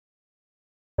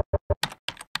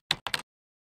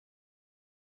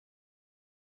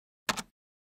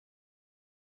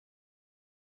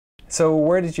So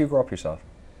where did you grow up yourself?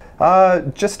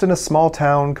 Just in a small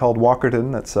town called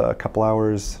Walkerton, that's a couple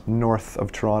hours north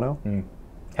of Toronto. Mm.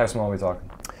 How small are we talking?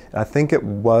 I think it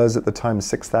was at the time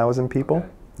 6,000 people. Okay.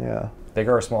 Yeah.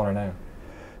 Bigger or smaller now?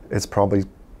 It's probably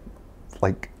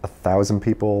like 1,000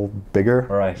 people bigger,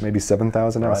 right. Maybe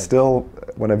 7,000 now. Right. Still,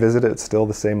 when I visit it, it's still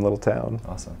the same little town.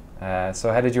 Awesome.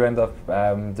 So how did you end up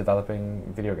developing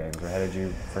video games, or how did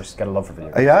you first get a love for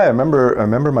video games? Yeah, I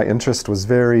remember my interest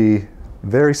was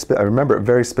I remember it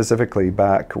very specifically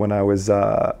back when I was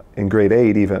in grade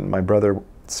 8 even. My brother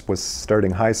was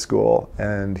starting high school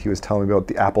and he was telling me about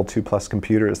the Apple II Plus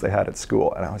computers they had at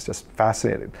school, and I was just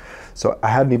fascinated. So I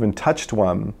hadn't even touched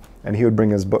one, and he would bring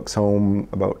his books home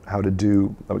about how to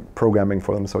do programming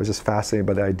for them, so I was just fascinated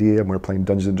by the idea, and we were playing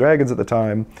Dungeons and Dragons at the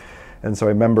time. And so I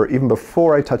remember even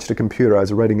before I touched a computer, I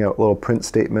was writing out little print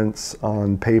statements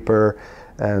on paper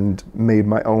and made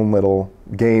my own little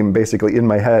game basically in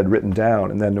my head written down.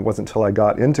 And then it wasn't until I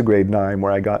got into grade 9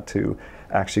 where I got to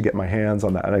actually get my hands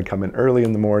on that. And I'd come in early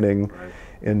in the morning, right,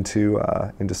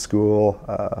 into school,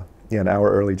 an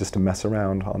hour early, just to mess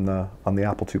around on the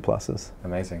Apple II Pluses.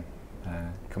 Amazing.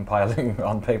 Compiling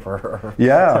on paper.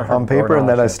 Yeah, on paper, and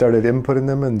then I started inputting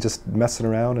them and just messing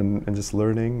around and just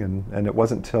learning. And it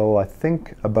wasn't till I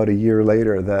think about a year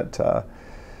later that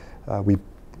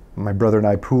my brother and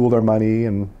I pooled our money,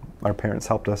 and our parents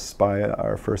helped us buy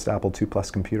our first Apple II Plus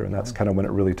computer, and that's kind of when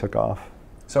it really took off.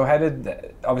 So how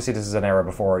did, obviously this is an era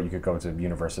before you could go to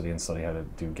university and study how to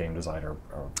do game design or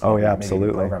oh yeah, maybe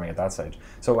absolutely, programming at that stage.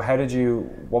 So how did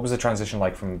what was the transition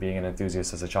like from being an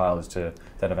enthusiast as a child to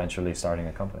then eventually starting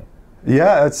a company?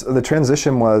 Yeah, the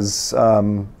transition was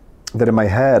that in my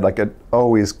head, like it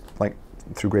always, like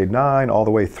through grade 9 all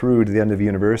the way through to the end of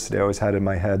university, I always had in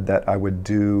my head that I would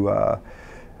do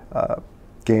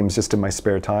games just in my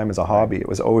spare time as a hobby. It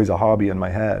was always a hobby in my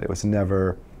head. It was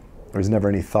never, there was never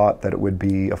any thought that it would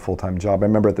be a full-time job. I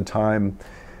remember at the time,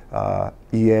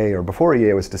 EA, or before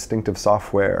EA, was Distinctive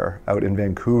Software out in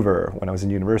Vancouver when I was in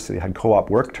university, had co-op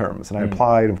work terms, and I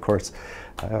applied. Of course,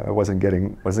 I wasn't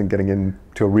getting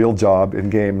into a real job in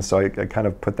games, so I kind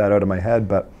of put that out of my head.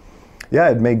 But yeah,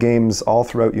 I'd made games all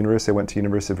throughout university. I went to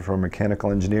university for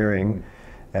mechanical engineering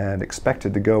and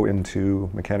expected to go into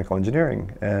mechanical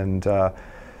engineering. And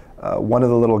one of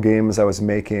the little games I was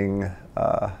making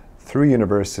through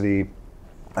university,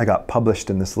 I got published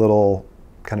in this little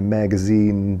kind of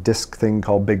magazine disc thing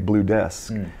called Big Blue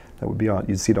Disc. That would be on,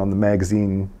 you'd see it on the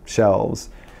magazine shelves,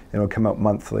 and it would come out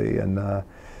monthly. And I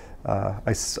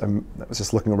was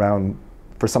just looking around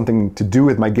for something to do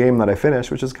with my game that I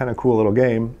finished, which is kind of a cool little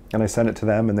game, and I sent it to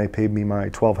them, and they paid me my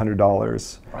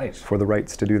 $1,200 for the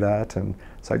rights to do that. And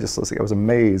so I was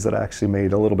amazed that I actually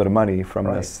made a little bit of money from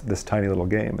this tiny little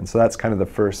game. And so that's kind of the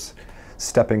first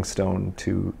stepping stone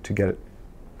to get it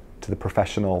to the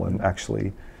professional and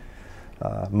actually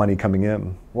money coming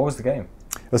in. What was the game?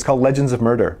 It was called Legends of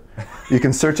Murder. You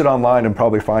can search it online and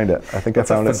probably find it. I think I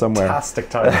found it somewhere. Fantastic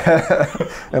title.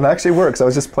 And it actually works. I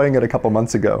was just playing it a couple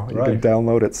months ago. You can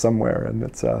download it somewhere, and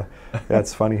it's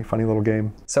it's funny little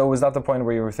game. So was that the point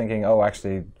where you were thinking, oh,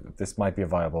 actually, this might be a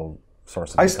viable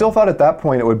source of I income? still thought at that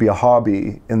point it would be a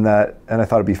hobby, and I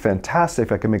thought it'd be fantastic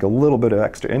if I could make a little bit of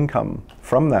extra income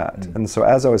from that. And so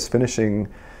as I was finishing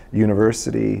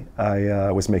university,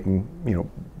 I was making,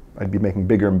 I'd be making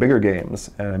bigger and bigger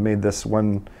games, and I made this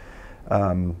one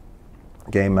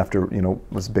game after,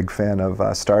 was a big fan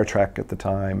of Star Trek at the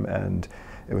time, and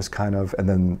it was kind of, and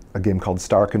then a game called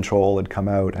Star Control had come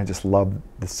out. I just loved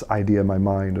this idea in my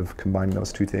mind of combining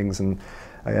those two things, and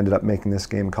I ended up making this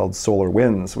game called Solar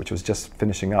Winds, which was just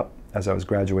finishing up as I was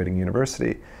graduating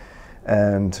university.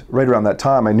 And right around that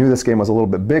time, I knew this game was a little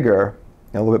bit bigger,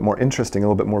 a little bit more interesting, a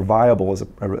little bit more viable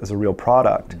as a real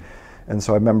product. And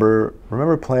so I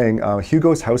remember playing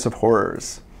Hugo's House of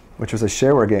Horrors, which was a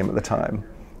shareware game at the time.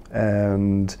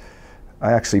 And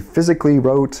I actually physically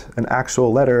wrote an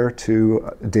actual letter to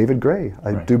David Gray.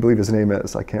 I do believe his name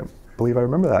is. I can't believe I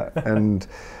remember that. And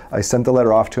I sent the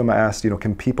letter off to him. I asked,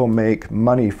 can people make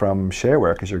money from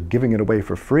shareware, because you're giving it away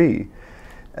for free?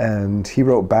 And he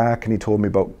wrote back and he told me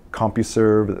about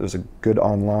CompuServe. It was a good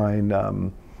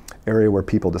online area where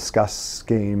people discuss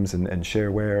games and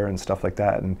shareware and stuff like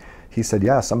that. And he said,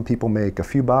 yeah, some people make a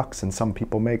few bucks and some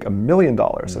people make $1 million.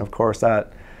 And of course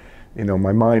that,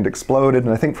 my mind exploded.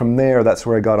 And I think from there, that's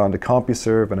where I got onto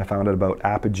CompuServe, and I found out about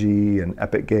Apogee and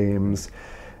Epic Games.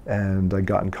 And I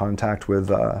got in contact with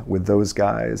those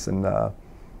guys. And that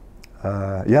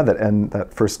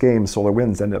first game, Solar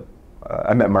Winds, ended up,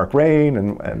 I met Mark Rain,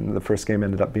 and the first game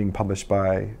ended up being published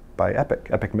by by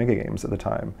Epic Mega Games at the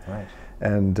time. Right.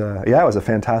 And yeah, it was a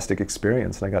fantastic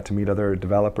experience, and I got to meet other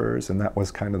developers, and that was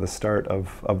kind of the start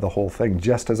of the whole thing,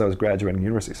 just as I was graduating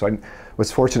university. So I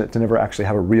was fortunate to never actually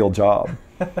have a real job,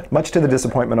 much to the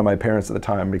disappointment of my parents at the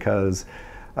time, because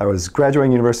I was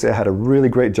graduating university, I had a really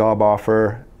great job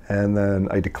offer, and then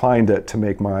I declined it to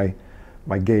make my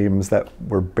games that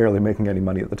were barely making any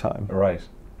money at the time. Right,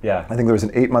 yeah. I think there was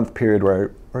an 8-month period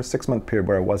or a 6-month period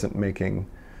where I wasn't making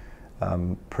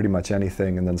pretty much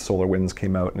anything, and then Solar Winds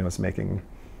came out and it was making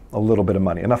a little bit of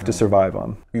money, enough to survive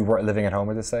on. You weren't living at home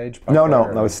at this stage? No,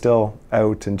 I was still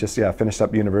out and just, yeah, finished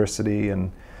up university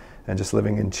and just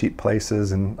living in cheap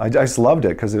places, and I just loved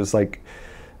it because it was like,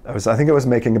 I think I was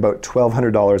making about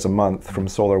 $1,200 a month from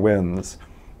Solar Winds,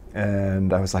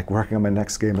 and I was like working on my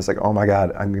next game. It's like, oh my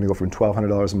God, I'm going to go from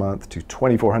 $1,200 a month to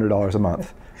 $2,400 a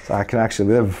month. So I can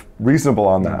actually live reasonable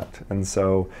on that. And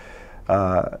so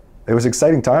it was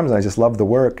exciting times, and I just loved the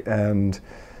work. And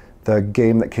the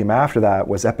game that came after that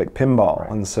was Epic Pinball.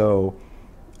 Right. And so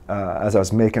as I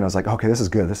was making, I was like, okay, this is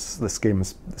good. This game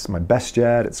is my best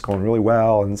yet. It's going really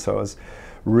well. And so I was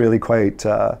really quite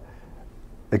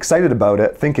excited about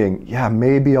it, thinking, yeah,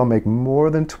 maybe I'll make more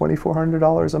than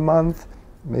 $2,400 a month.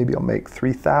 Maybe I'll make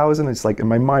 $3,000. It's like in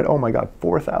my mind, oh my God,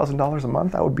 $4,000 a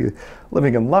month? That would be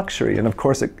living in luxury. And of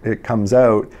course it comes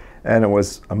out, and it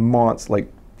was a monster,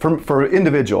 like for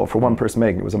individual, for one person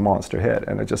making, it was a monster hit.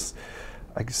 And I just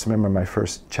remember my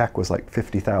first check was like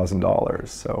 $50,000.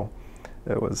 So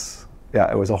it was,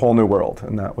 yeah, it was a whole new world.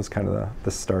 And that was kind of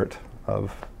the start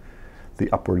of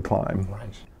the upward climb.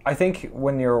 Right. I think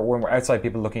when we're outside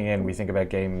people looking in, we think about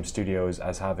game studios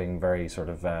as having very sort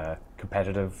of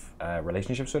competitive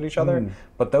relationships with each other.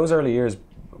 But those early years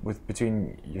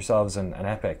between yourselves and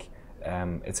Epic,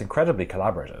 it's incredibly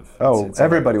collaborative. Oh, it's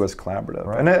everybody was collaborative.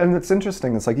 Right. And it's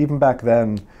interesting, it's like even back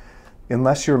then,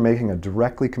 unless you were making a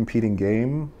directly competing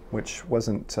game, which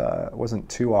wasn't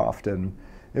too often,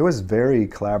 it was very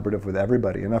collaborative with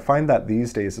everybody. And I find that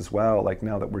these days as well, like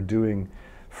now that we're doing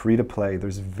free-to-play,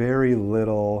 there's very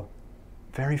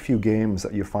few games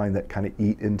that you find that kind of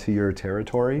eat into your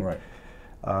territory, right.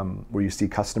 Where you see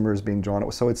customers being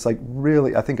drawn. So it's like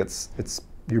really, I think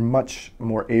you're much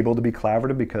more able to be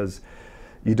collaborative because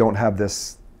you don't have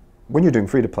this, when you're doing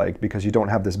free-to-play, because you don't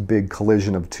have this big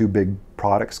collision of two big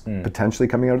products potentially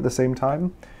coming out at the same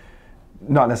time.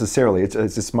 Not necessarily. It's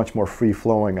just much more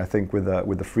free-flowing, I think, with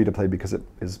the free-to-play, because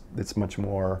it's much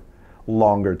more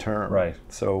longer term. Right.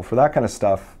 So for that kind of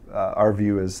stuff, our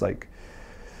view is like,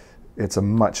 it's a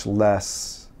much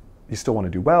less, you still want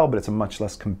to do well, but it's a much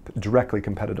less directly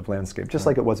competitive landscape, just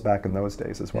like it was back in those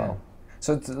days as well. Yeah.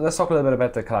 So let's talk a little bit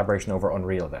about the collaboration over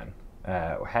Unreal then.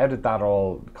 How did that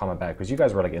all come about? Because you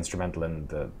guys were like instrumental in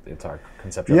the entire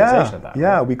conceptualization of that.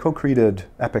 Yeah, right? We co-created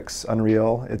Epic's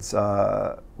Unreal. It's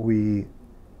I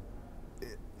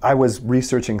was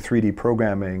researching 3D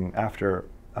programming after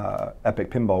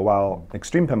Epic Pinball while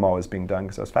Extreme Pinball was being done,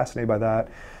 because I was fascinated by that.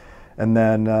 And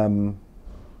then,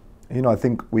 I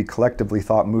think we collectively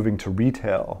thought moving to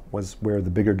retail was where the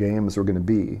bigger games were going to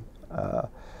be.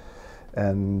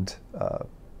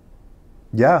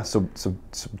 Yeah, so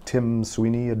Tim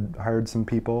Sweeney had hired some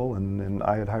people, and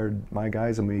I had hired my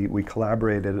guys, and we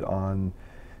collaborated on,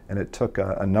 and it took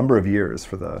a number of years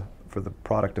for the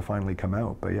product to finally come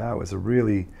out. But yeah, it was a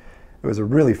really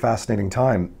fascinating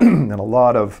time, and a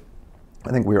lot of,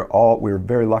 I think we were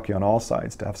very lucky on all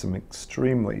sides to have some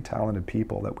extremely talented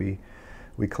people that we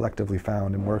collectively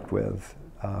found and worked with,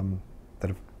 that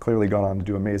have clearly gone on to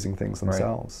do amazing things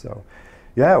themselves. Right. So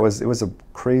yeah, it was a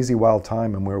crazy wild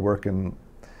time, and we were working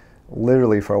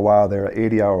literally for a while there,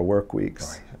 80-hour work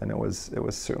weeks, right. And it was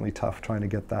certainly tough trying to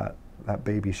get that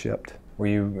baby shipped. Were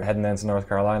you heading then to North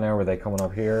Carolina? Were they coming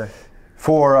up here?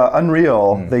 For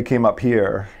Unreal, they came up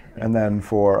here. And then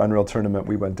for Unreal Tournament,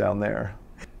 we went down there.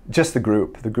 Just the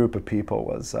group of people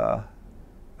was, I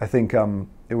think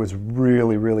it was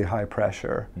really, really high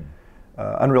pressure.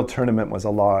 Unreal Tournament was a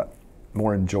lot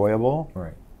more enjoyable.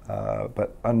 Right.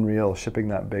 But Unreal, shipping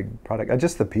that big product,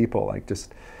 just the people, I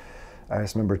just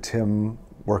remember Tim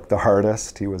worked the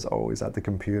hardest. He was always at the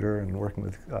computer and working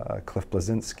with Cliff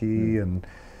Blazinski, and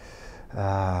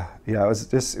yeah,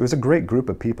 it was a great group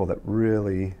of people that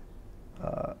really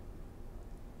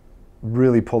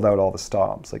pulled out all the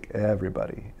stops. Like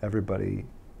everybody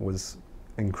was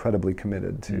incredibly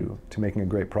committed to making a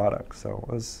great product. So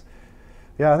it was,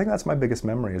 yeah, I think that's my biggest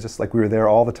memory. It's just like we were there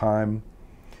all the time.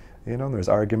 There's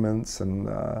arguments, and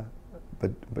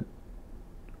but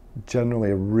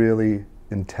generally a really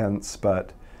intense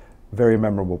but very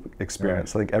memorable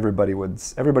experience. Right. I think everybody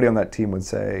on that team would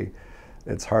say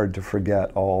it's hard to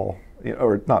forget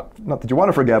or not that you want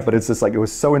to forget, but it's just like it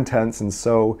was so intense and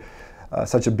so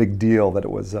such a big deal that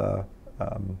it was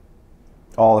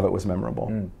all of it was memorable.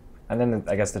 And then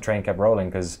I guess the train kept rolling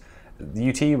because the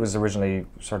UT was originally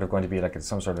sort of going to be like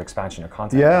some sort of expansion or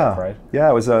content pack, right? Yeah,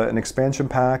 it was an expansion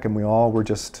pack, and we all were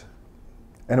just,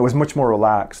 and it was much more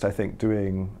relaxed, I think,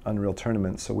 doing Unreal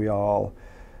Tournament. So we all,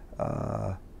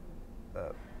 I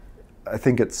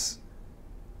think we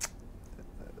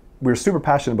were super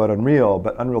passionate about Unreal,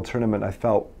 but Unreal Tournament, I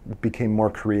felt, became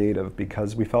more creative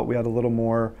because we felt we had a little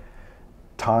more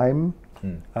time.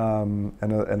 And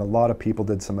a lot of people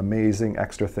did some amazing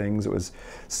extra things. It was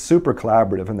super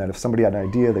collaborative, and that if somebody had an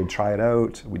idea, they'd try it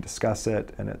out, we'd discuss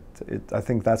it, and I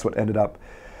think that's what ended up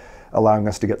allowing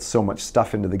us to get so much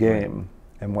stuff into the game,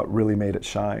 and what really made it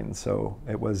shine. So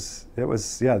it was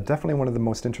yeah, definitely one of the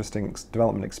most interesting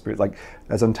development experiences. Like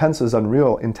as intense as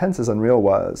Unreal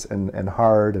was, and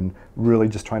hard, and really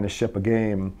just trying to ship a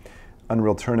game,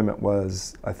 Unreal Tournament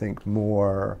was, I think,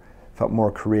 felt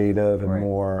more creative and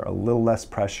a little less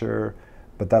pressure,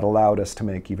 but that allowed us to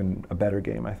make even a better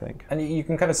game, I think. And you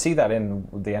can kind of see that in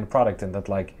the end product, in that,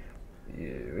 like,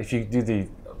 if you do the,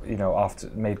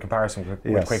 oft-made comparison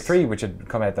with Quake 3, which had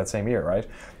come out that same year, right?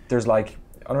 There's like,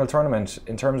 Unreal Tournament,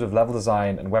 in terms of level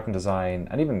design and weapon design,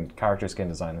 and even character skin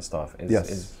design and stuff,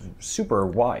 is super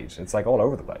wide. It's like all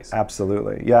over the place.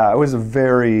 Absolutely, yeah. It was a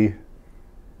very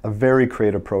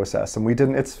creative process, and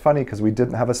it's funny because we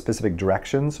didn't have a specific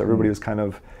direction, so everybody was kind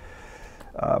of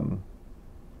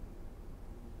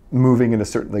moving in a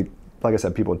certain, like I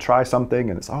said, people would try something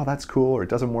and it's, oh, that's cool, or it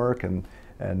doesn't work, and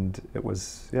it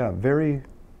was, very,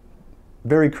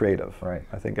 very creative. Right.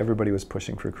 I think everybody was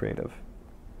pushing for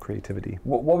creativity.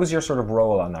 What was your sort of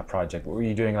role on that project? Were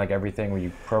you doing like everything? Were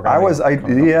you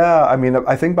programming? I mean,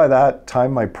 I think by that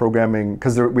time my programming,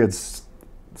 because we had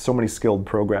so many skilled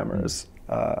programmers,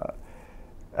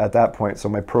 at that point, so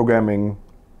my programming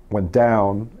went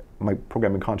down, my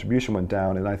programming contribution went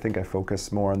down, and I think I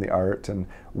focused more on the art and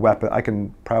weapon. I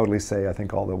can proudly say I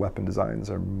think all the weapon designs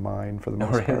are mine for the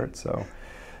most part. So,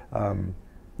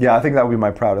 yeah, I think that would be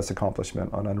my proudest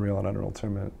accomplishment on Unreal and Unreal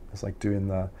Tournament. It's like doing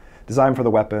the design for the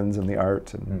weapons and the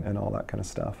art and all that kind of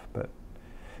stuff. But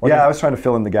I was trying to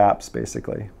fill in the gaps,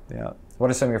 basically. Yeah. What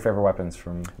are some of your favorite weapons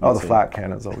from? Oh, the flat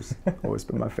cannon's always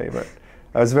been my favorite.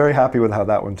 I was very happy with how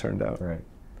that one turned out. Right.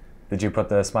 Did you put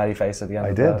the smiley face at the end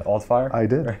of the alt fire? I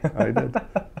did.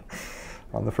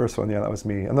 On the first one, yeah, that was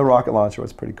me. And the rocket launcher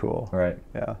was pretty cool. Right.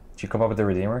 Yeah. Did you come up with the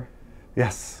Redeemer?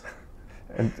 Yes.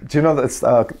 And do you know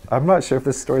that I'm not sure if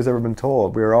this story's ever been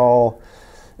told. We were all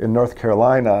in North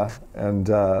Carolina, and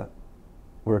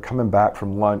we were coming back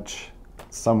from lunch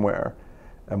somewhere,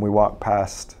 and we walked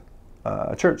past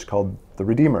a church called the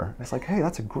Redeemer. It's like, hey,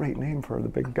 that's a great name for the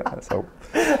big guy. So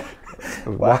I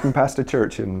was walking past a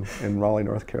church in Raleigh,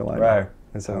 North Carolina. Right.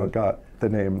 And so it got the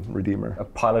name Redeemer. A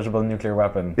pilotable nuclear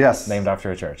weapon. Yes. Named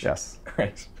after a church. Yes.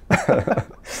 Great.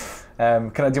 Do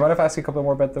you mind if I ask you a couple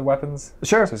more about the weapons?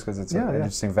 Sure. Just because it's an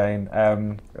interesting vein.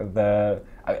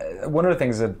 One of the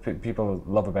things that people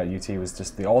love about UT was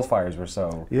just the alt fires were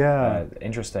so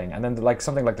interesting, and then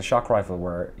something like the shock rifle,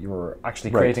 where you were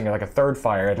actually creating like a third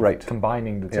fire,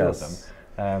 combining the two of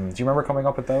them. Do you remember coming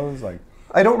up with those?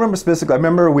 I don't remember specifically. I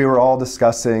remember we were all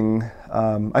discussing.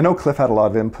 I know Cliff had a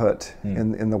lot of input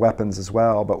in the weapons as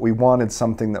well, but we wanted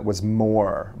something that was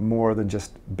more than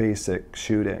just basic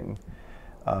shooting.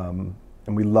 And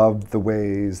we loved the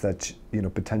ways that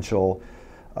potential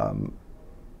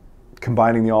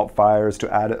combining the alt fires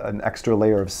to add an extra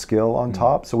layer of skill on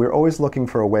top. So we're always looking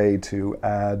for a way to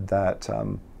add that.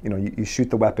 You shoot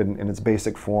the weapon in its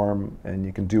basic form and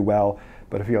you can do well,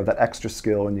 but if you have that extra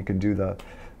skill and you can do the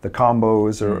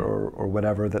combos or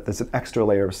whatever, that there's an extra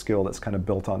layer of skill that's kind of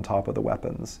built on top of the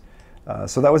weapons.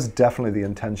 So that was definitely the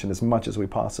intention, as much as we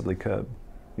possibly could.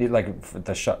 Like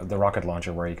the rocket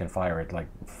launcher, where you can fire it like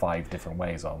 5 different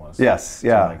ways almost. Yes,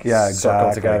 yeah, exactly.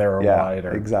 Circle together or wide.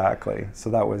 Or exactly. So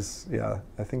that was,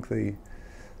 I think the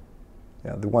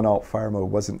one alt fire mode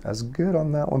wasn't as good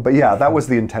on that one, but that was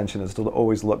the intention, is to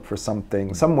always look for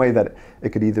something, some way that it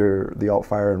could either, the alt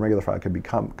fire and regular fire could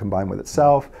become combined with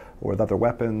itself or with other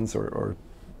weapons, or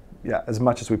as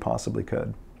much as we possibly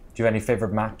could. Do you have any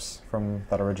favorite maps from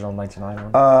that original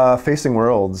 99 one? Facing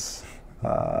Worlds.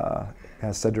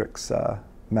 Cedric's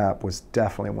map was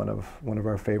definitely one of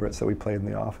our favorites that we played in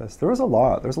the office. There was a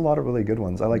lot of really good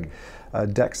ones. I like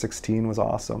Deck 16 was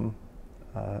awesome.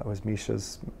 It was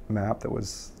Misha's map that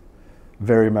was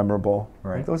very memorable.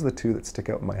 Right. I think those are the two that stick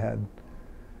out in my head.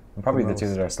 And probably the two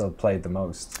that are still played the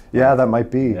most. Yeah, that might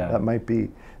be. Yeah. That might be.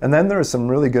 And then there are some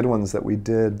really good ones that we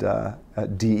did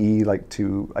at DE,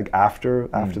 after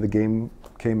the game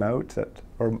came out,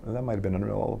 or that might have been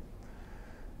Unreal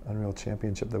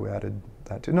Championship that we added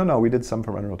that to. No, we did some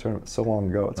from Unreal Tournament so long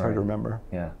ago. It's hard to remember.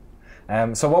 Yeah.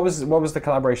 So what was the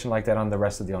collaboration like then on the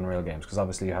rest of the Unreal games? Because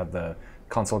obviously you had the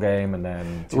console game, and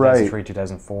then 2003,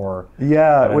 2004.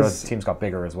 Yeah, it was. The teams got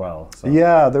bigger as well. So.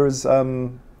 Yeah, there was.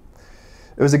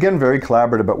 It was again very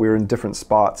collaborative, but we were in different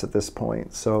spots at this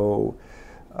point. So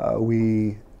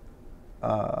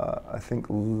I think,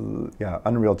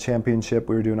 Unreal Championship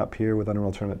we were doing up here with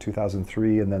Unreal Tournament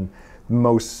 2003, and then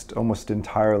almost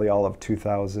entirely all of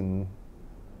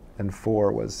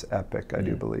 2004 was Epic, I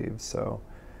do believe. So,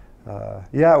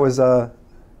 it was. I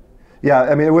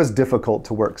mean, it was difficult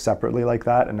to work separately like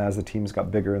that, and as the teams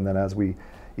got bigger, and then as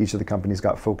each of the companies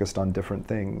got focused on different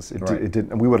things, it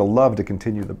didn't. And we would have loved to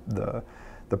continue the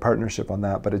partnership on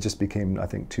that, but it just became, I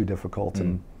think, too difficult,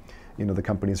 and the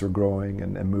companies were growing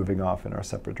and moving off in our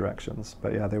separate directions.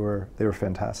 But yeah, they were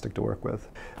fantastic to work with.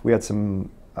 We had some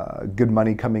good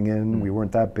money coming in. We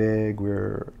weren't that big. We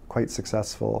were quite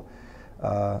successful,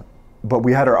 but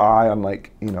we had our eye on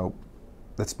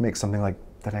let's make something like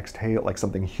the next Halo, like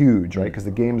something huge, right? Because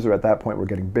the games are at that point were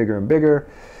getting bigger and bigger,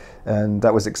 and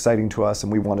that was exciting to us.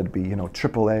 And we wanted to be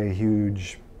AAA,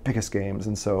 huge, biggest games.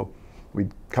 And so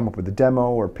we'd come up with a demo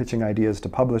or pitching ideas to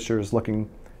publishers looking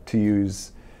to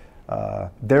use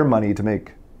their money to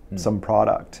make some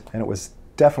product. And it was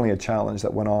definitely a challenge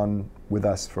that went on with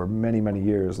us for many, many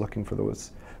years, looking for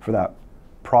that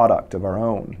product of our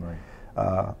own.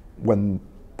 Right. When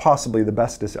possibly the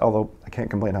best, although I can't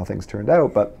complain how things turned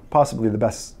out, but possibly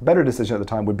the better decision at the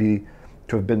time would be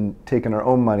to have been taken our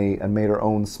own money and made our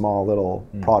own small little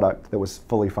product that was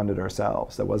fully funded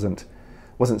ourselves, that wasn't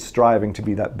striving to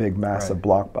be that big, massive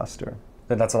blockbuster.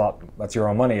 But that's your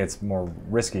own money. It's more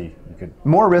risky.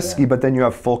 More risky, but then you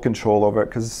have full control over it,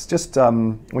 because just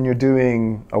when you're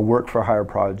doing a work for hire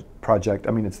project,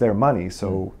 I mean, it's their money,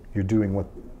 so you're doing what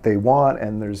they want,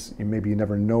 and maybe you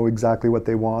never know exactly what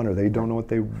they want, or they don't know what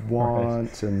they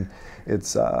want, and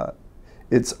it's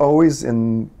always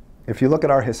if you look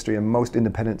at our history and most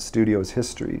independent studios'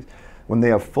 history, when they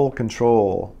have full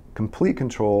control, complete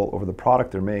control over the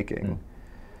product they're making,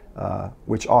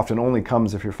 which often only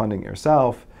comes if you're funding it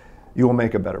yourself, you will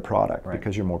make a better product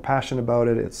because you're more passionate about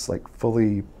it. It's like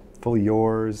fully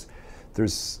yours.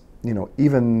 There's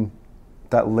even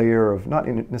that layer of not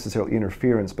necessarily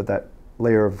interference, but that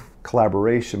layer of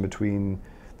collaboration between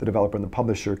the developer and the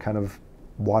publisher kind of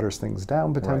waters things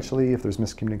down potentially if there's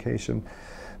miscommunication.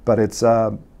 But it's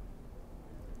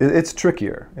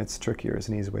trickier. It's trickier is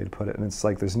an easy way to put it. And it's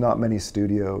like there's not many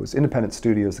independent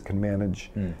studios that can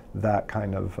manage that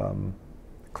kind of.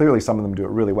 Clearly, some of them do it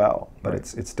really well, but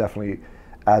it's definitely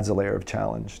adds a layer of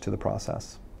challenge to the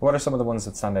process. What are some of the ones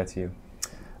that stand out to you?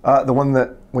 The one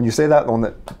that, when you say that, the one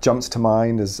that jumps to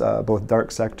mind is both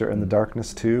Dark Sector and the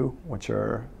Darkness 2, which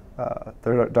are,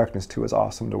 Darkness 2 is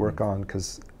awesome to work on,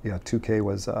 because 2K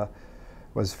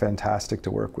was fantastic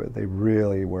to work with. They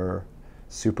really were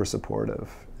super supportive,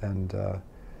 and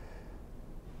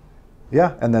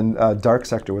and then Dark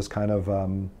Sector was kind of,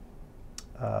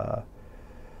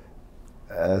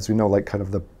 as we know, like kind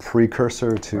of the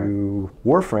precursor to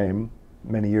Warframe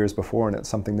many years before, and it's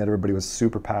something that everybody was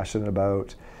super passionate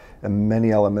about, and many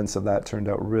elements of that turned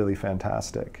out really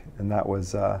fantastic. And that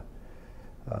was, I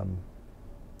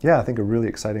think a really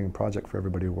exciting project for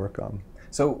everybody to work on.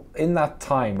 So in that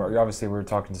time, obviously we were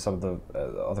talking to some of the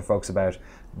other folks about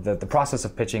the process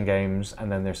of pitching games,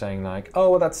 and then they're saying like,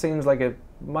 oh, well, that seems like it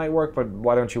might work, but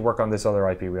why don't you work on this other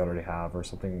IP we already have, or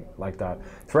something like that.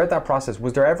 Throughout that process,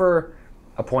 was there ever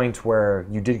a point where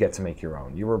you did get to make your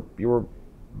own? You were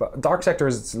Dark Sector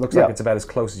looks like it's about as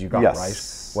close as you got,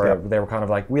 right? Where they were kind of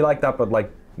like, we like that, but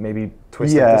like maybe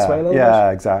twist it this way a little bit?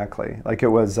 Yeah, exactly. Like it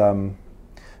was, you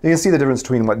can see the difference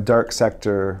between what Dark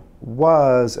Sector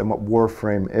was and what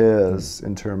Warframe is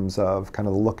in terms of kind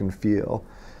of the look and feel.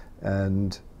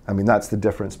 And I mean, that's the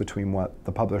difference between what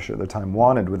the publisher at the time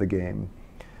wanted with a game.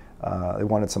 They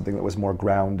wanted something that was more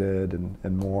grounded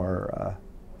and more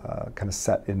kind of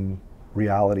set in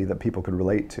reality that people could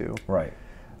relate to. Right.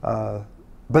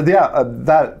 But yeah,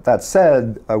 that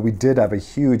said, we did have a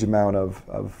huge amount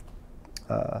of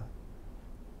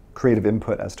creative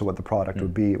input as to what the product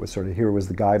would be. It was sort of, here was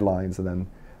the guidelines, and then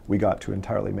we got to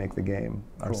entirely make the game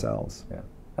ourselves. Yeah,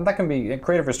 and that can be,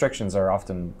 creative restrictions are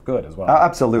often good as well.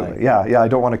 Absolutely, yeah. I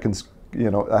don't want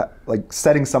to, like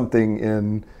setting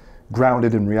something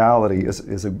grounded in reality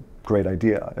is a great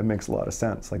idea. It makes a lot of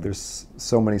sense. Like there's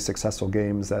so many successful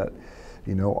games that,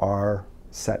 are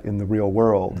set in the real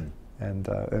world. And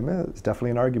it's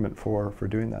definitely an argument for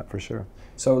doing that, for sure.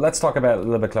 So let's talk about a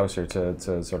little bit closer to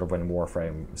sort of when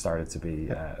Warframe started to be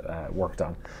worked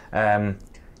on.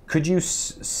 Could you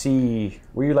see?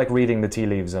 Were you like reading the tea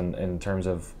leaves in terms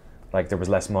of like there was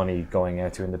less money going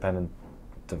out to independent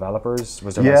developers?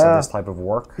 Was there less of this type of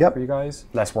work for you guys?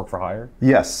 Less work for hire?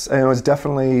 Yes, and it was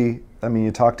definitely. I mean,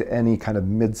 you talk to any kind of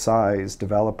mid-sized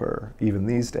developer, even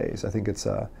these days. I think it's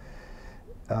and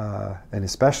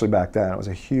especially back then, it was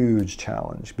a huge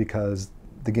challenge because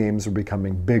the games were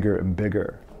becoming bigger and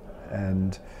bigger,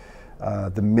 and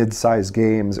the mid-sized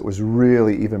games, it was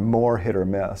really even more hit or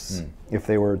miss if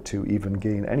they were to even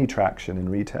gain any traction in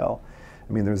retail.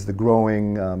 I mean, there's the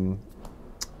growing element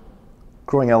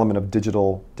of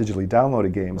digitally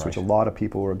downloaded games, which a lot of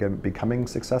people were becoming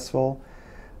successful.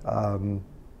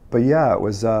 But yeah, it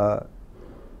was a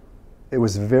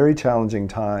very challenging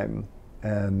time,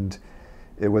 and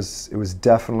it was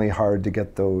definitely hard to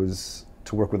get those,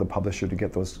 to work with a publisher to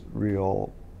get those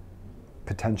real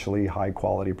potentially high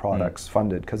quality products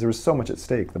funded, because there was so much at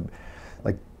stake.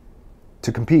 Like,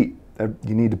 to compete,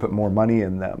 you need to put more money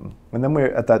in them. And then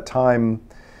at that time,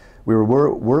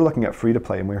 we're looking at free to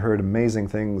play, and we heard amazing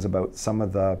things about some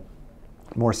of the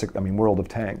more. I mean, World of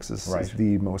Tanks is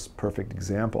the most perfect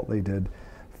example. They did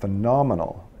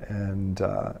phenomenal, and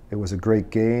it was a great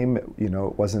game. You know,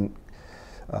 it wasn't.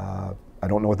 I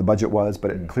don't know what the budget was,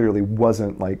 but it clearly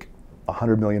wasn't like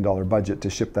 $100 million budget to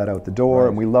ship that out the door.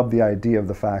 And we loved the idea of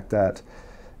the fact that,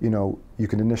 you know, you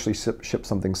can initially ship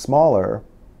something smaller,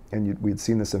 and we'd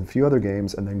seen this in a few other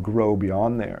games, and then grow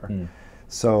beyond there.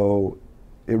 So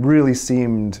it really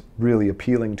seemed really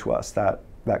appealing to us, that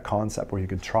concept where you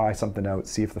could try something out,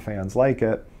 see if the fans like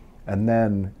it, and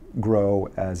then grow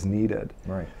as needed.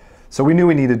 So we knew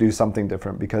we needed to do something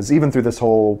different, because even through this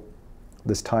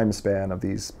time span of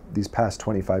these past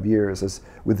 25 years,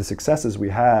 with the successes we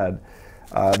had,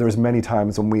 there was many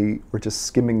times when we were just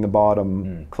skimming the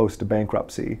bottom, close to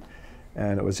bankruptcy,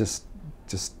 and it was just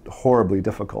horribly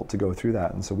difficult to go through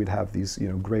that. And so we'd have these, you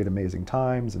know, great, amazing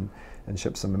times and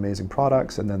ship some amazing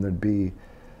products, and then there'd be,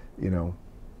 you know,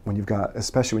 when you've got,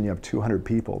 especially when you have 200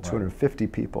 people, 250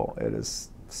 people, it is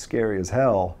scary as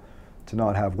hell to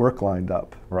not have work lined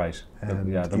up. And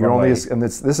you're only and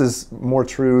this is more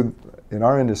true in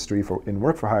our industry in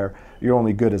work for hire. You're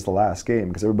only good as the last game,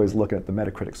 because everybody's looking at the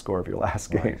Metacritic score of your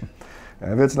last game.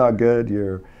 And if it's not good,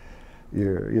 you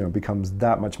know, it becomes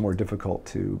that much more difficult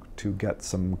to get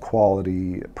some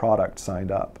quality product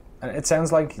signed up. And it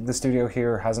sounds like the studio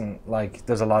here hasn't, like,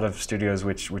 there's a lot of studios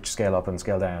which scale up and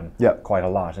scale down quite a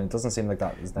lot, and it doesn't seem like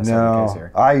that is necessarily the case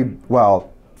here.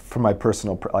 Well, for my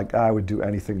personal, like, I would do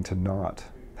anything to not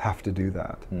have to do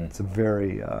that. It's a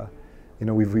very, you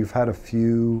know, we've had a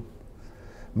few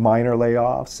minor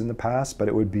layoffs in the past, but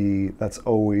that's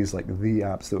always like the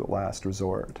absolute last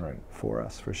resort for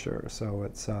us, for sure. So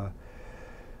it's, I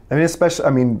mean, especially,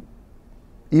 I mean,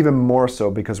 even more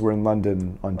so because we're in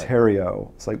London,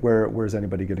 Ontario. It's like, where's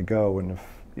anybody going to go? And if,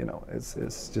 you know,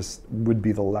 it's just would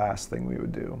be the last thing we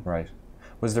would do.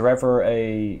 Was there ever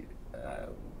a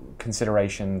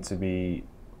consideration to be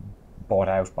bought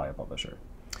out by a publisher?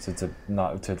 So to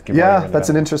give away that's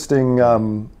an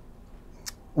interesting.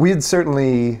 We had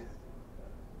certainly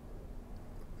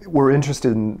were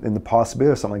interested in the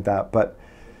possibility of something like that, but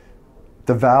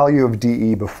the value of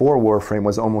DE before Warframe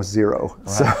was almost zero.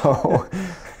 So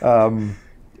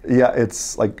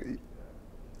it's like,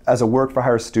 as a work for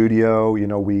hire studio, you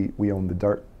know, we own the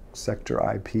Dark Sector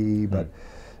IP, but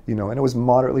you know, and it was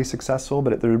moderately successful,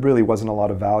 but there really wasn't a lot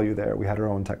of value there. We had our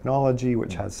own technology,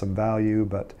 which has some value,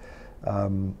 but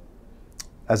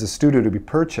as a studio to be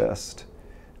purchased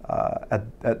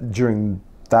during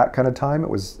that kind of time, it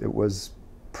was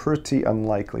pretty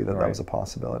unlikely that that was a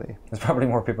possibility. There's probably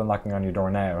more people knocking on your door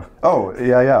now. Oh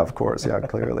yeah, of course,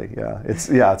 clearly, It's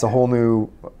a whole new,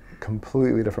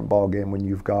 completely different ball game when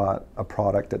you've got a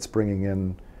product that's bringing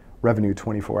in revenue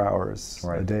 24 hours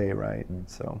a day, right?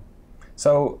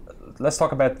 So let's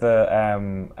talk about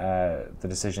the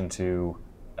decision to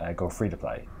go free to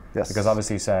play. Yes. Because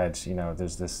obviously you said, you know,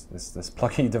 there's this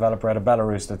plucky developer out of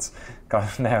Belarus that's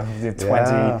got now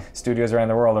 20 studios around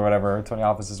the world or whatever, 20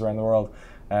 offices around the world,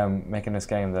 making this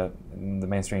game that the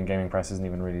mainstream gaming press isn't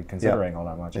even really considering all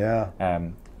that much.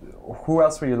 Who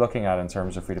else were you looking at in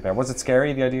terms of free to play? Was it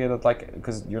scary, the idea that, like,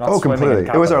 because you're not swimming completely. in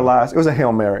capital? It was a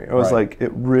Hail Mary. It was like,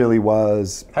 it really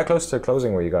was. How close to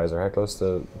closing were you guys, or how close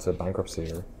to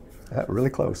bankruptcy? Or? Really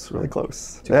close, really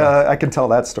close. Yeah, I can tell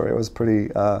that story. It was pretty,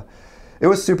 it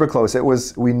was super close.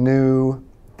 We knew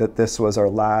that this was our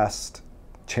last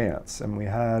chance, and we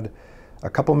had a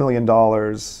couple $1 million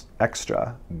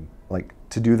extra, like,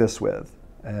 to do this with.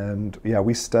 And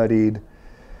we studied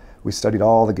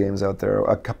all the games out there.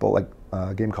 A couple, like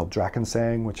a game called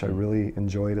Drakensang, which I really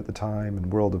enjoyed at the time,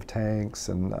 and World of Tanks,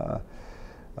 and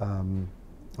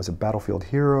was it Battlefield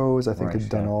Heroes, I think Right, had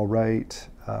done all right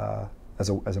as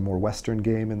a more Western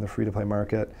game in the free-to-play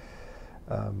market.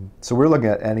 So we're looking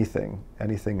at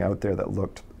anything out there that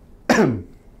looked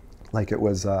like it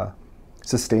was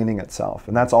sustaining itself.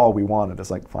 And that's all we wanted,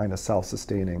 is like find a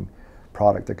self-sustaining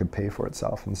product that could pay for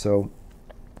itself. And so,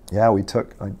 yeah,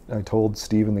 I told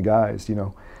Steve and the guys, you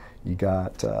know, you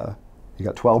got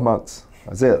 12 months.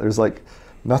 That's it. There's like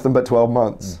nothing but 12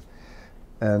 months.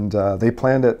 And they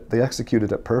planned it, they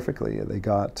executed it perfectly. They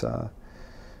got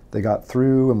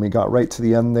through, and we got right to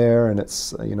the end there, and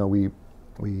it's, you know, we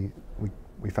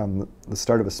found the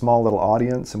start of a small little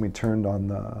audience, and we turned on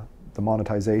the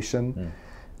monetization.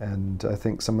 And I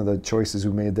think some of the choices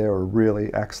we made there were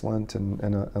really excellent,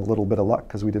 and a little bit of luck,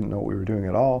 because we didn't know what we were doing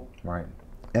at all. Right.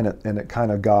 And it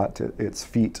kind of got its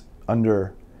feet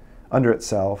under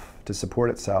itself to support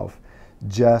itself,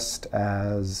 just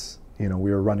as, you know,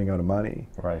 we were running out of money.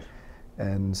 Right.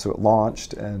 And so it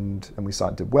launched, and we saw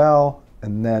it did well.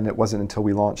 And then it wasn't until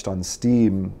we launched on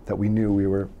Steam that we knew we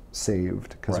were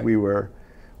saved, because we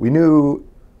knew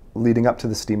leading up to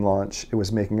the Steam launch, it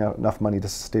was making enough money to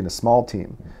sustain a small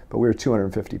team, but we were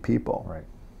 250 people. Right.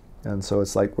 And so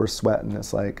it's like, we're sweating.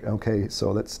 It's like, okay,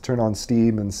 so let's turn on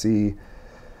Steam and see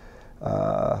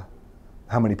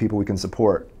how many people we can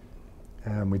support.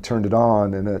 And we turned it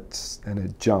on, and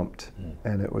it jumped.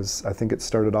 And it was, I think it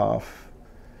started off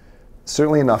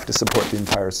certainly enough to support the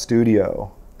entire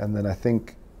studio. And then I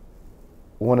think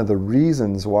one of the many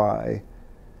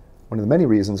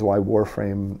reasons why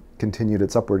Warframe continued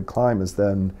its upward climb is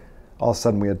then all of a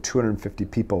sudden we had 250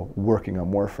 people working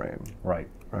on Warframe. Right.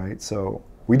 Right. So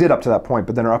we did up to that point,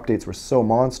 but then our updates were so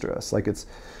monstrous. Like it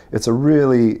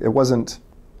wasn't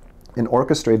an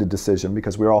orchestrated decision,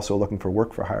 because we were also looking for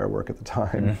work-for-hire work at the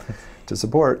time to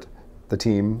support the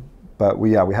team. But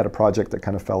we had a project that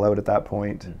kind of fell out at that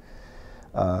point.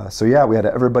 So yeah, we had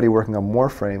everybody working on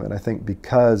Warframe, and I think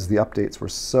because the updates were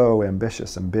so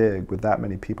ambitious and big with that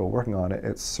many people working on it,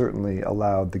 it certainly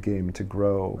allowed the game to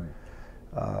grow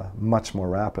much more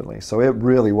rapidly. So it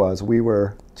really was, we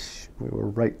were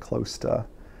right close to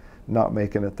not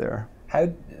making it there.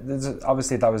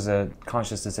 Obviously that was a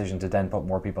conscious decision to then put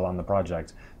more people on the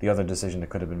project. The other decision that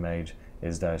could have been made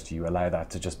is that you allow that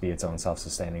to just be its own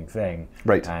self-sustaining thing,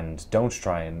 right, and don't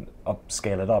try and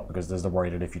scale it up, because there's the worry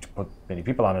that if you put many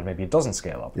people on it, maybe it doesn't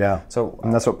scale up. Yeah. So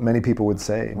and that's what many people would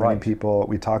say. Right. Many people,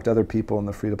 we talked to other people in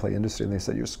the free-to-play industry, and they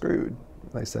said, you're screwed.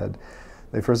 They said,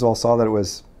 they first of all saw that it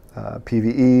was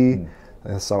PvE,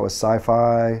 they saw it was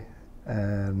sci-fi,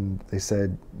 and they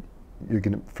said, you're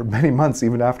gonna, for many months,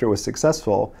 even after it was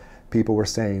successful, people were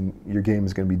saying your game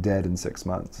is going to be dead in 6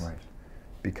 months. Right.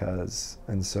 Because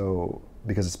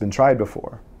it's been tried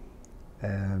before.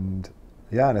 And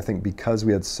yeah, and I think because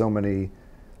we had so many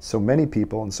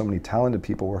people and so many talented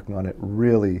people working on it,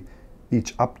 really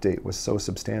each update was so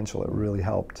substantial, it really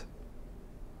helped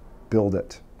build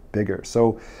it bigger.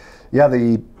 So yeah,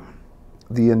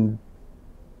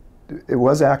 it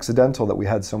was accidental that we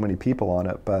had so many people on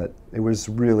it, but it was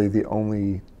really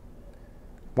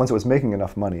once it was making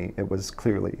enough money, it was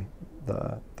clearly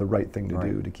the right thing to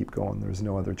do, to keep going. There's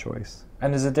no other choice.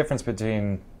 And there's a difference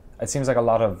between, it seems like a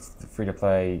lot of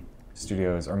free-to-play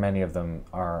studios, or many of them,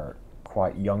 are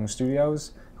quite young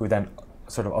studios who then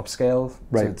sort of upscale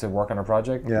to work on a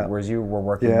project, whereas you were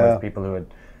working with people who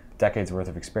had decades worth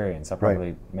of experience. That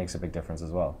probably makes a big difference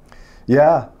as well.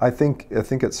 Yeah, I think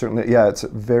it's certainly, it's a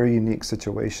very unique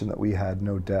situation that we had,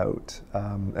 no doubt,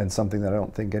 and something that I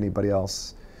don't think anybody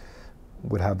else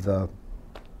would have the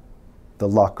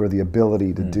luck or the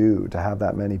ability to do, to have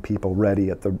that many people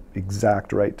ready at the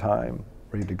exact right time,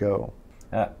 ready to go.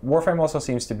 Warframe also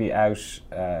seems to be out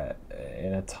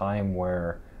in a time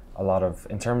where a lot of,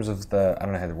 in terms of I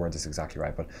don't know how to word this exactly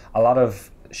right, but a lot of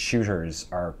shooters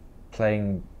are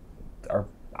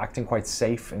acting quite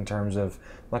safe in terms of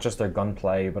not just their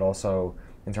gunplay, but also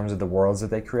in terms of the worlds that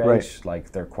they create. Right.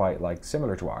 Like they're quite like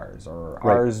similar to ours, or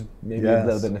ours maybe a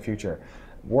little bit in the future.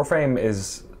 Warframe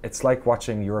it's like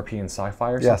watching European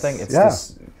sci-fi or something. It's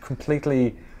this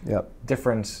completely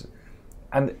different,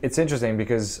 and it's interesting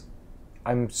because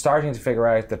I'm starting to figure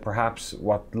out that perhaps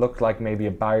what looked like maybe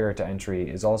a barrier to entry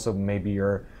is also maybe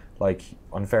your like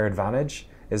unfair advantage,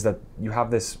 is that you have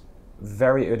this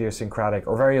very idiosyncratic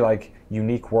or very like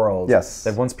unique world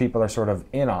that once people are sort of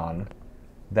in on,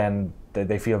 then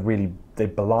they feel really they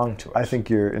belong to it. I think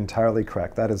you're entirely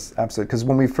correct. That is absolutely, because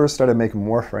when we first started making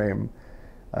Warframe,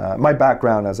 my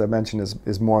background, as I mentioned,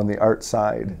 is more on the art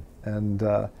side, and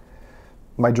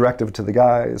my directive to the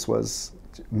guys was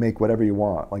make whatever you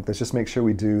want. Like, let's just make sure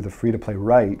we do the free-to-play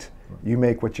right. You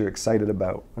make what you're excited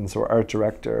about. And so our art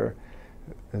director,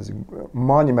 is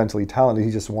monumentally talented.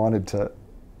 He just wanted to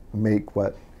make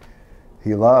what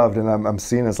he loved, and I'm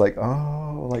seen as like,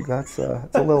 oh, like that's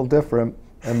it's a little different.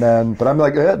 And then, but I'm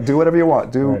like, yeah, do whatever you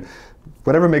want, do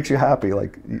whatever makes you happy.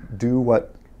 Like, do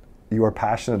what you are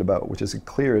passionate about, which is a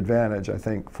clear advantage, I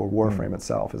think, for Warframe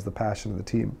itself, is the passion of the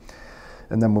team.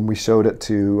 And then when we showed it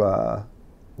to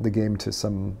the game to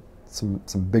some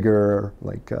bigger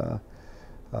like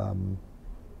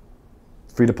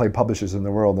free-to-play publishers in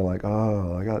the world, they're like,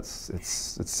 oh, like it's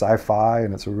sci-fi,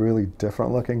 and it's a really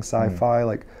different looking sci-fi.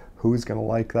 Like, who's gonna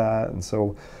like that? And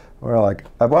so we're like,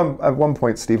 at one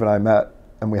point, Steve and I met,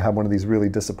 and we had one of these really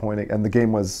disappointing, and the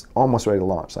game was almost ready to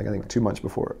launch, like I think 2 months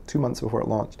before it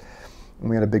launched. And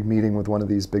we had a big meeting with one of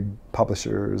these big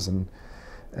publishers, and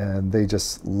they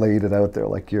just laid it out there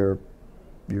like, you're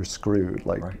screwed.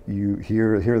 Like,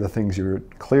 here are the things you're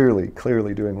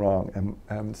clearly doing wrong.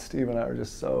 And Steve and I are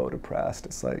just so depressed.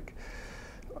 It's like,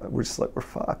 we're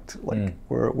fucked. Like,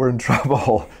 we're in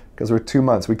trouble because we're 2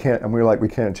 months. We can't, and we're like, we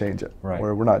can't change it.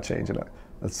 We're not changing it.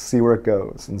 Let's see where it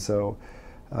goes. And so,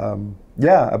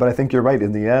 yeah, but I think you're right.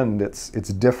 In the end, it's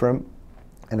different,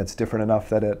 and it's different enough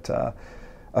that it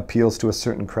appeals to a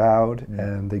certain crowd,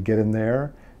 and they get in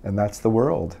there, and that's the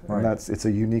world. And it's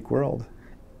a unique world.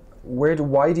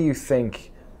 Why do you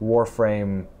think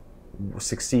Warframe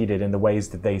succeeded in the ways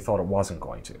that they thought it wasn't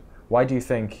going to? Why do you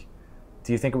think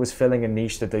it was filling a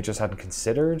niche that they just hadn't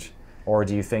considered? Or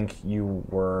do you think you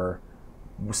were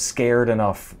scared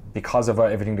enough because of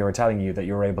everything they were telling you that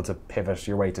you were able to pivot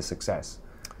your way to success?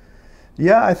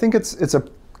 Yeah, I think it's a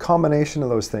combination of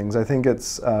those things. I think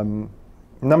it's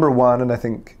number one, and I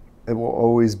think it will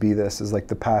always be this, is like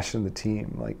the passion of the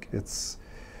team. Like, it's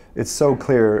so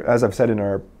clear, as I've said in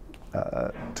our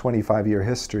 25-year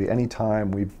history,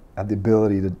 anytime we've had the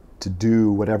ability to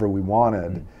do whatever we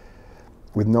wanted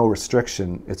with no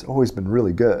restriction, it's always been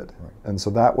really good. And so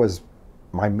that was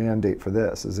my mandate for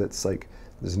this, is it's like,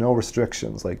 there's no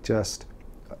restrictions, like, just,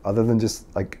 other than just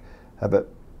like have it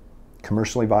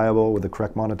commercially viable with the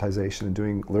correct monetization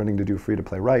and learning to do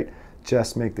free-to-play right,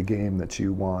 just make the game that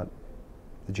you want,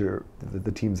 that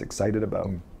the team's excited about.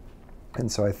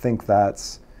 And so I think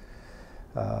that's,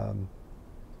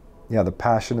 yeah, the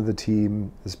passion of the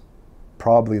team is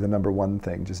probably the number one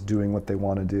thing, just doing what they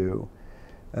want to do.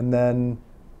 And then,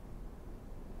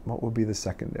 what would be the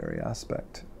secondary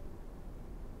aspect?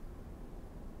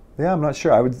 Yeah, I'm not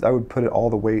sure. I would put it all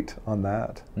the weight on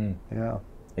that. Yeah.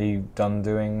 Are you done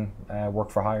doing work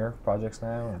for hire projects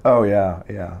now? Or? Oh yeah.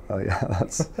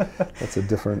 That's a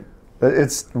different.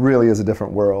 It's really is a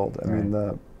different world. I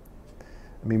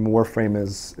mean, Warframe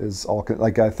is all,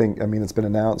 like, I mean, it's been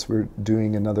announced we're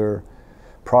doing another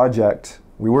project.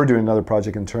 We were doing another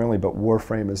project internally, but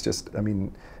Warframe is just, I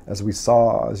mean, as you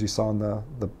saw in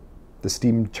the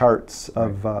Steam charts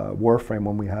of Warframe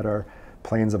when we had our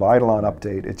Plains of Eidolon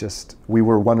update, we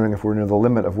were wondering if we were near the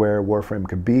limit of where Warframe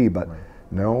could be, but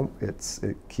no,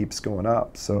 it keeps going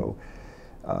up. So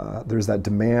there's that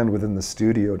demand within the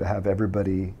studio to have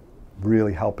everybody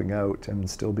really helping out and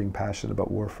still being passionate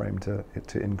about Warframe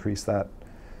to increase that,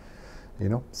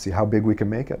 see how big we can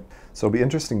make it. So it'll be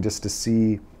interesting just to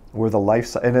see where the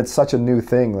life, and it's such a new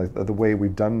thing, like the way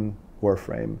we've done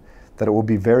Warframe, that it will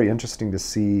be very interesting to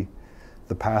see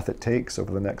the path it takes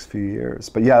over the next few years.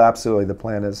 But yeah, absolutely, the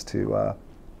plan is to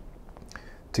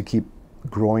keep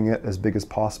growing it as big as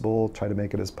possible, try to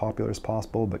make it as popular as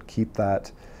possible, but keep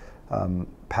that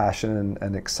passion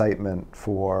and excitement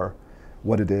for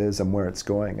what it is and where it's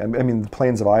going. I mean, the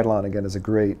Plains of Eidolon, again, is a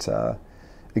great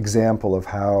example of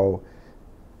how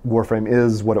Warframe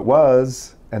is what it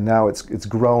was, and now it's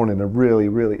grown in a really,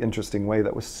 really interesting way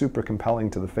that was super compelling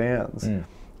to the fans.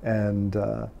 And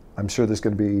I'm sure there's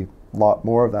going to be a lot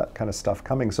more of that kind of stuff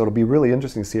coming. So it'll be really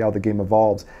interesting to see how the game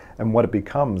evolves and what it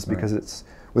becomes, because it's,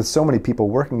 with so many people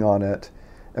working on it,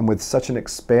 and with such an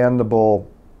expandable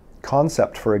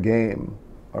concept for a game,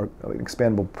 or an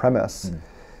expandable premise,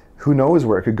 who knows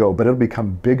where it could go, but it'll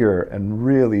become bigger and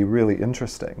really, really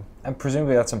interesting. And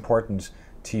presumably that's important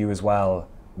to you as well,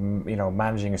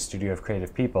 managing a studio of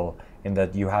creative people, in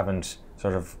that you haven't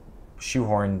sort of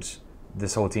shoehorned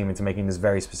this whole team into making this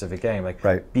very specific game. Like,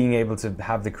 being able to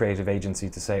have the creative agency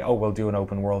to say, oh, we'll do an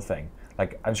open world thing.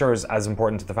 Like, I'm sure is as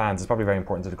important to the fans, it's probably very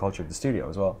important to the culture of the studio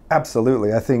as well.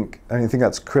 Absolutely. I think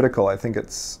that's critical. I think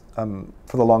it's,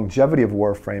 for the longevity of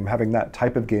Warframe, having that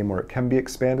type of game where it can be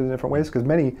expanded in different ways, because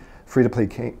many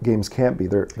free-to-play games can't be.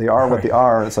 They are what they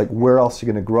are, and it's like, where else are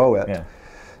you going to grow it? Yeah.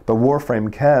 But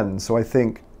Warframe can, so I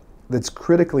think it's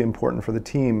critically important for the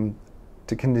team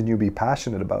to continue to be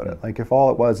passionate about it. Like, if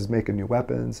all it was is making new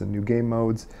weapons and new game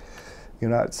modes,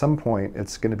 at some point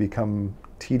it's going to become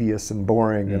tedious and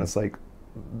boring, and it's like,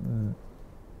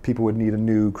 people would need a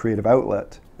new creative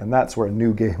outlet, and that's where a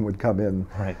new game would come in.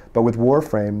 Right. But with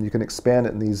Warframe, you can expand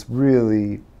it in these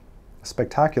really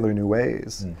spectacular new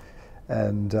ways,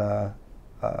 and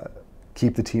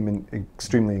keep the team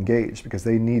extremely engaged, because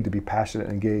they need to be passionate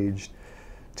and engaged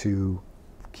to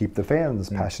keep the fans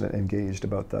passionate and engaged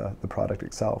about the product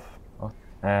itself.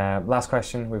 Last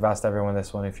question, we've asked everyone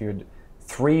this one. If you had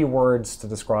 3 words to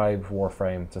describe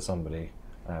Warframe to somebody,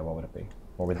 what would it be?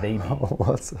 What would they be?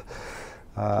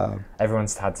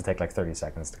 Everyone's had to take like 30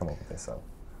 seconds to come up with this, so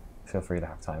feel free to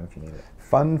have time if you need it.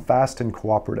 Fun, fast, and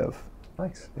cooperative.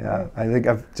 Nice. Yeah, Right. I think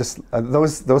I've just,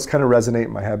 those kind of resonate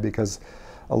in my head, because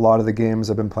a lot of the games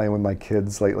I've been playing with my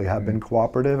kids lately have been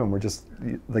cooperative, and we're just,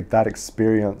 like, that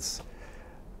experience,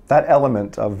 that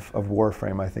element of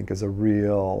Warframe, I think, is a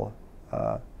real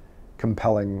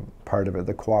compelling part of it,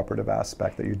 the cooperative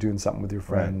aspect, that you're doing something with your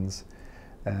friends,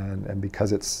 and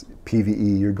because it's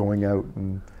PvE, you're going out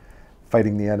and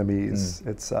fighting the enemies.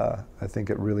 It's I think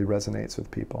it really resonates with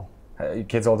people. Are your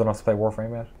kids old enough to play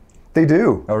Warframe yet? They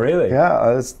do. Oh, really?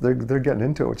 Yeah, they're getting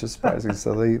into it, which is surprising.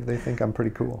 So they think I'm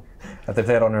pretty cool. Have they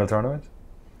played Unreal Tournament?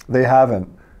 They haven't.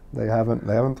 They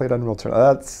haven't played Unreal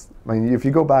Tournament. That's, I mean, if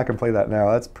you go back and play that now,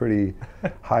 that's pretty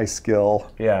high skill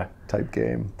type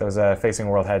game. Those facing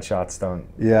world headshots don't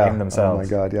aim themselves. Oh my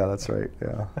God, yeah, that's right.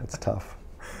 Yeah, it's tough.